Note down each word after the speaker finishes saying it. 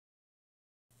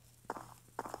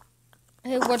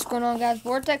Hey, what's going on, guys?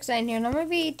 Vortex in here, and I'm gonna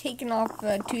be taking off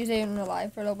Tuesday in real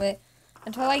life for a little bit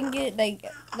until I can get like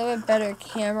a little bit better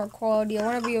camera quality. I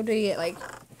want to be able to get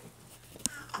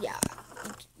yeah,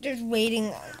 just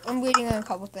waiting. I'm waiting on a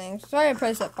couple things. Sorry I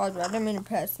pressed that pause button. I didn't mean to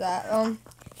press that.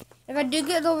 If I do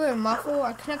get a little bit of muffle,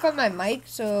 I connect up my mic,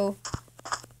 so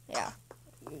yeah,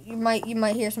 you might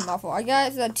hear some muffle. I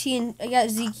got ZT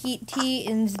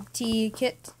and ZT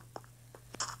kit,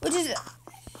 which is.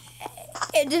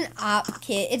 It's an op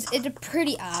kit. It's a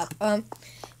pretty op. I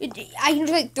can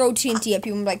just like throw TNT at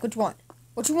people and be like, which one?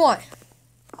 What you want?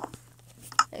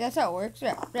 Hey, that's how it works.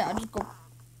 Yeah. I'll just go.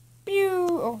 Pew.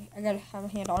 Oh, I gotta have a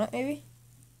hand on it, maybe.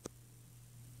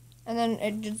 And then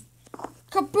it just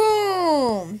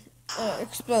kaboom!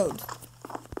 Explodes.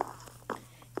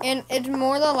 And it's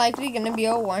more than likely gonna be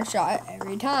a one shot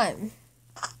every time.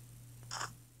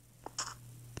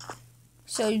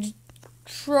 So you just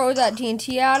throw that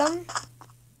TNT at them.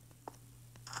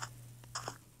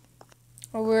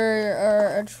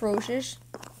 We're atrocious.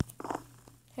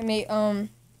 Hey, mate, oh,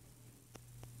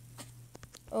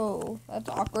 that's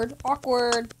awkward.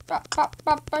 Awkward. Bop, bop,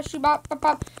 bop, bop, she bop, bop,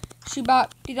 bop. She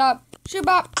bop, dee dop. She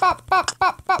bop, bop, bop,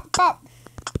 bop, bop, bop.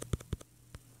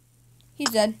 He's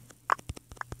dead.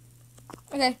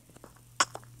 Okay.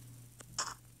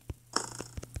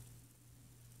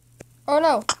 Oh,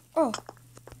 no. Oh.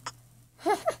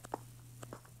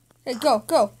 Hey,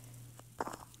 go.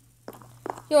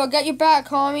 Yo, I got your back,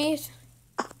 homies.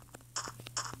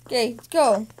 Okay, let's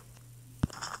go.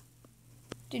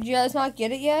 Did you guys not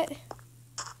get it yet?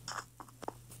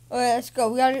 Alright, let's go.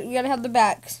 We gotta have the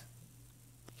backs.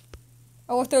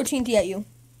 I will throw TNT at you.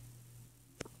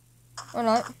 Or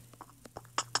not.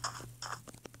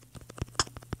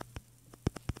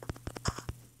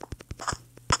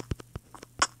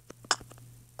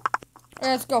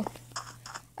 Alright, let's go.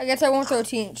 I guess I won't throw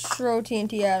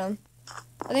TNT at him.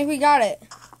 I think we got it.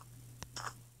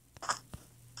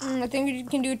 I think we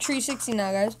can do a 360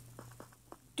 now, guys.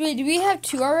 Wait, do we have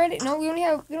two already? No, we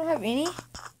don't have any.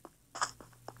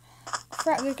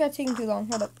 Crap, this guy's taking too long.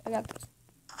 Hold up, I got this.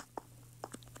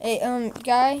 Hey,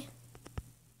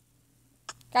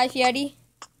 guy Fieri.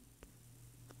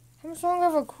 How much longer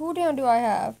of a cooldown do I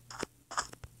have?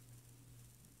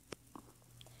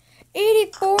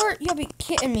 84? You'll be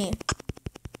kidding me.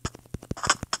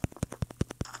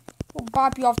 We'll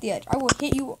bop you off the edge. I will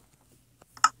hit you.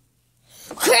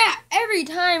 Crap! Every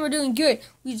time we're doing good,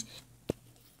 we just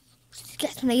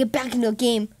when I get back into the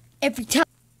game. Every time.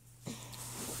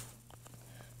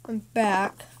 I'm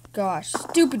back. Gosh,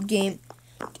 stupid game.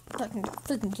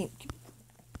 Freaking game.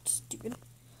 Stupid.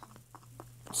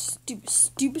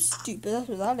 That's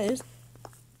what that is.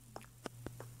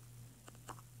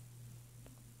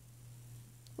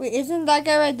 Wait, isn't that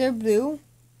guy right there blue?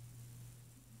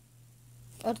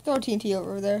 Let's throw TNT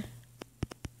over there.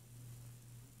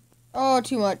 Oh,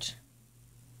 too much.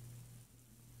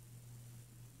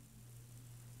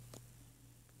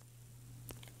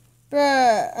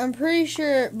 Bruh, I'm pretty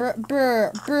sure.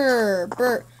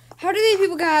 Bruh. How do these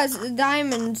people guys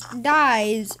diamonds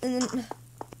dies and then?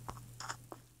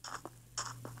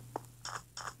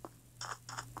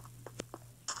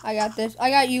 I got this. I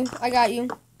got you. I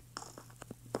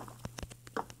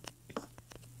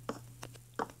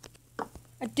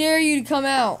dare you to come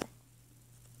out.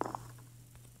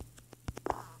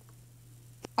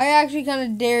 I actually kind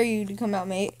of dare you to come out,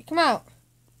 mate. Come out.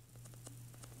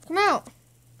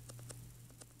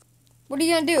 What are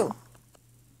you gonna do?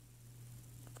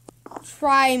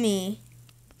 Try me.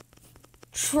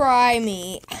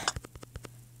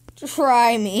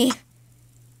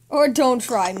 Or don't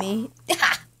try me.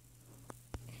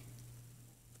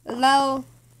 Hello?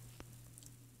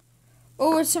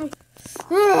 Oh, it's some...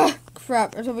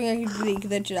 crap, I was hoping I could really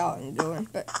glitch it out and go in,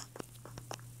 but...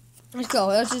 Let's go.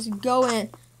 Let's just go in.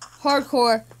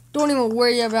 Hardcore. Don't even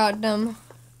worry about them.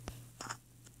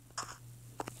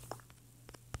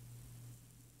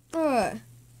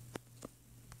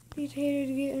 These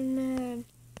haters getting mad.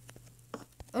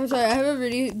 I'm sorry, I have a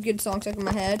really good song stuck in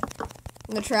my head.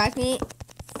 On the track meet.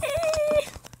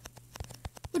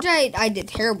 Which I did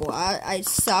terrible. I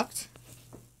sucked.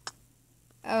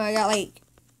 I got like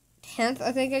 10th,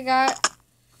 I think I got.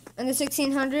 In the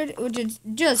 1600, which is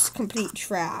just complete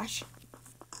trash.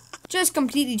 Just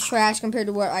completely trash compared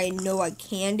to what I know I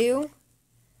can do.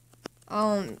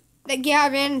 Like, yeah, I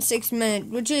ran in 6 minutes,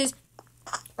 which is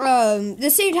the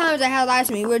same time as I had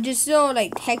last meet, which is still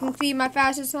like technically my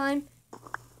fastest time.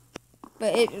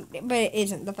 But it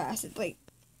isn't the fastest. Like,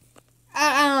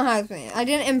 I don't know how to explain it. I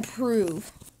didn't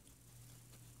improve.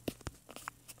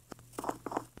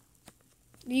 Are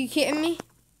you kidding me?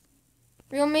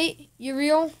 Real, mate? You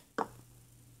real?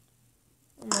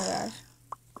 Oh my gosh.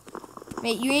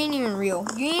 Mate, you ain't even real.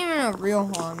 You ain't even a real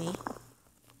homie.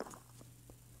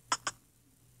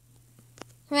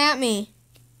 Come at me.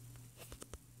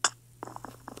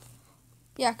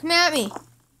 Yeah, come at me.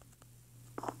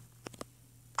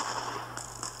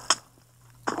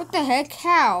 What the heck?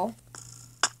 How?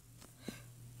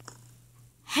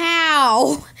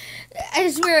 How? I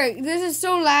swear, this is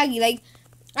so laggy. Like,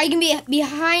 I can be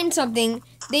behind something,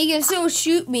 they can still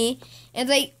shoot me, and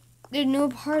like, there's no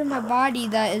part of my body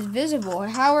that is visible.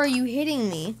 How are you hitting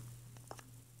me?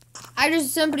 I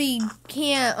just simply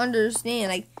can't understand,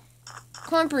 like,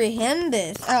 comprehend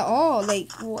this at all.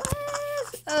 Like, what?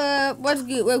 What's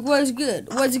good? Like, what's good?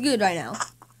 What's good right now?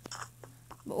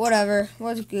 But whatever.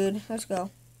 What's good? Let's go.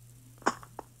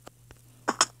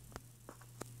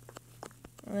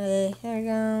 Okay, there we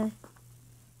go.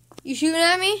 You shooting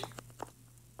at me?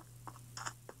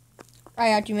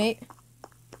 I got you, mate.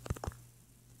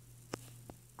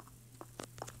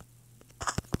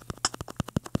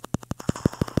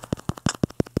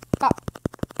 Pop.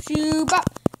 Shoo pop.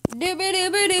 Doobie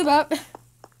doobie doo pop.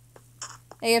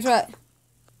 Hey, guess what?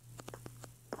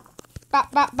 Pop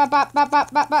pop pop pop pop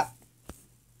pop pop pop.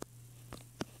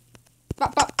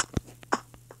 Pop pop.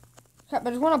 Crap, I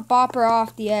just want to bop her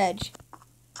off the edge.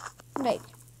 Like,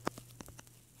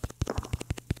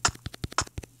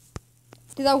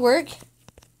 did that work?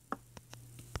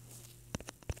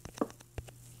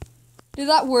 Did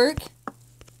that work?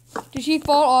 Did she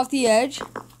fall off the edge?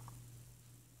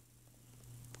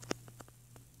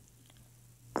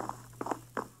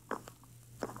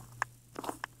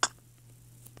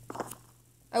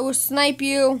 I will snipe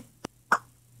you.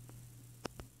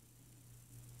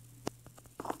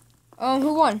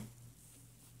 Who won?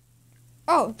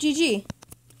 Oh, GG.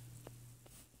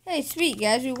 Hey, sweet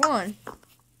guys, we won.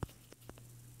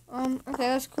 Okay,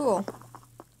 that's cool.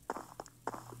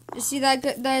 You see those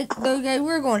guys, we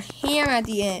were going ham at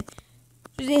the end.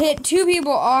 Just hit 2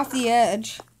 people off the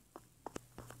edge.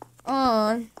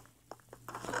 I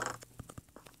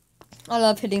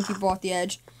love hitting people off the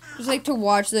edge. Just like to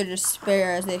watch their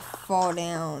despair as they fall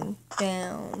down,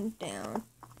 down, down.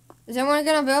 Is anyone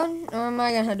gonna build, or am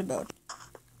I gonna have to build?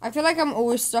 I feel like I'm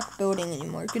always stuck building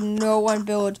anymore, because no one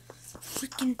builds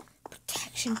freaking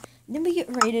protection. And then we get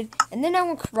raided, and then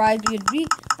everyone cries because we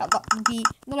got the beat.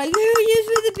 They're like, oh, yes,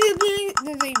 for the building.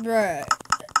 They're like, bruh.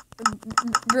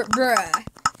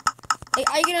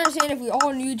 I can understand if we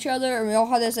all knew each other, and we all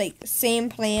had this, like, same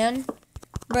plan.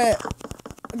 But,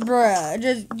 bruh,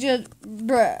 just,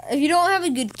 bruh. If you don't have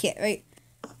a good kit, right?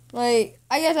 Like,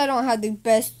 I guess I don't have the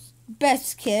best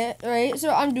kit, right? So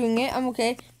I'm doing it. I'm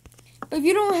okay. But if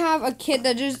you don't have a kit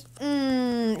that just,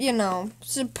 you know,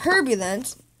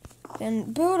 superbulent,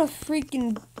 then build a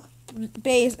freaking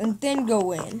base and then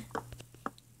go in.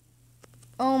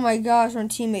 Oh my gosh, my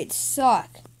teammates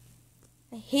suck.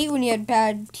 I hate when you have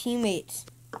bad teammates.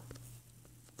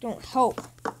 Don't help.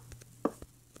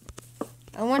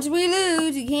 And once we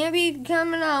lose, you can't be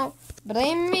coming out.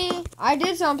 Blame me. I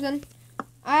did something.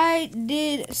 I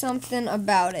did something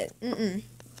about it.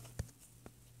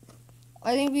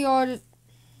 I think we all just...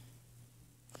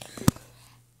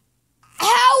 How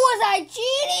was I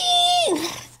cheating?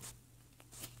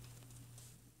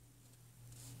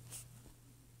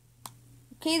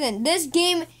 Okay then, this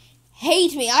game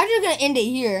hates me. I'm just gonna end it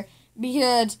here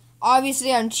because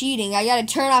obviously I'm cheating. I gotta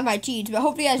turn off my cheats. But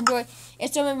hopefully you guys enjoy.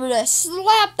 And so remember to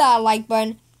slap that like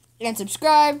button and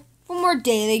subscribe for more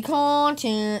daily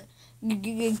content.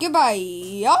 Goodbye,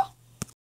 y'all.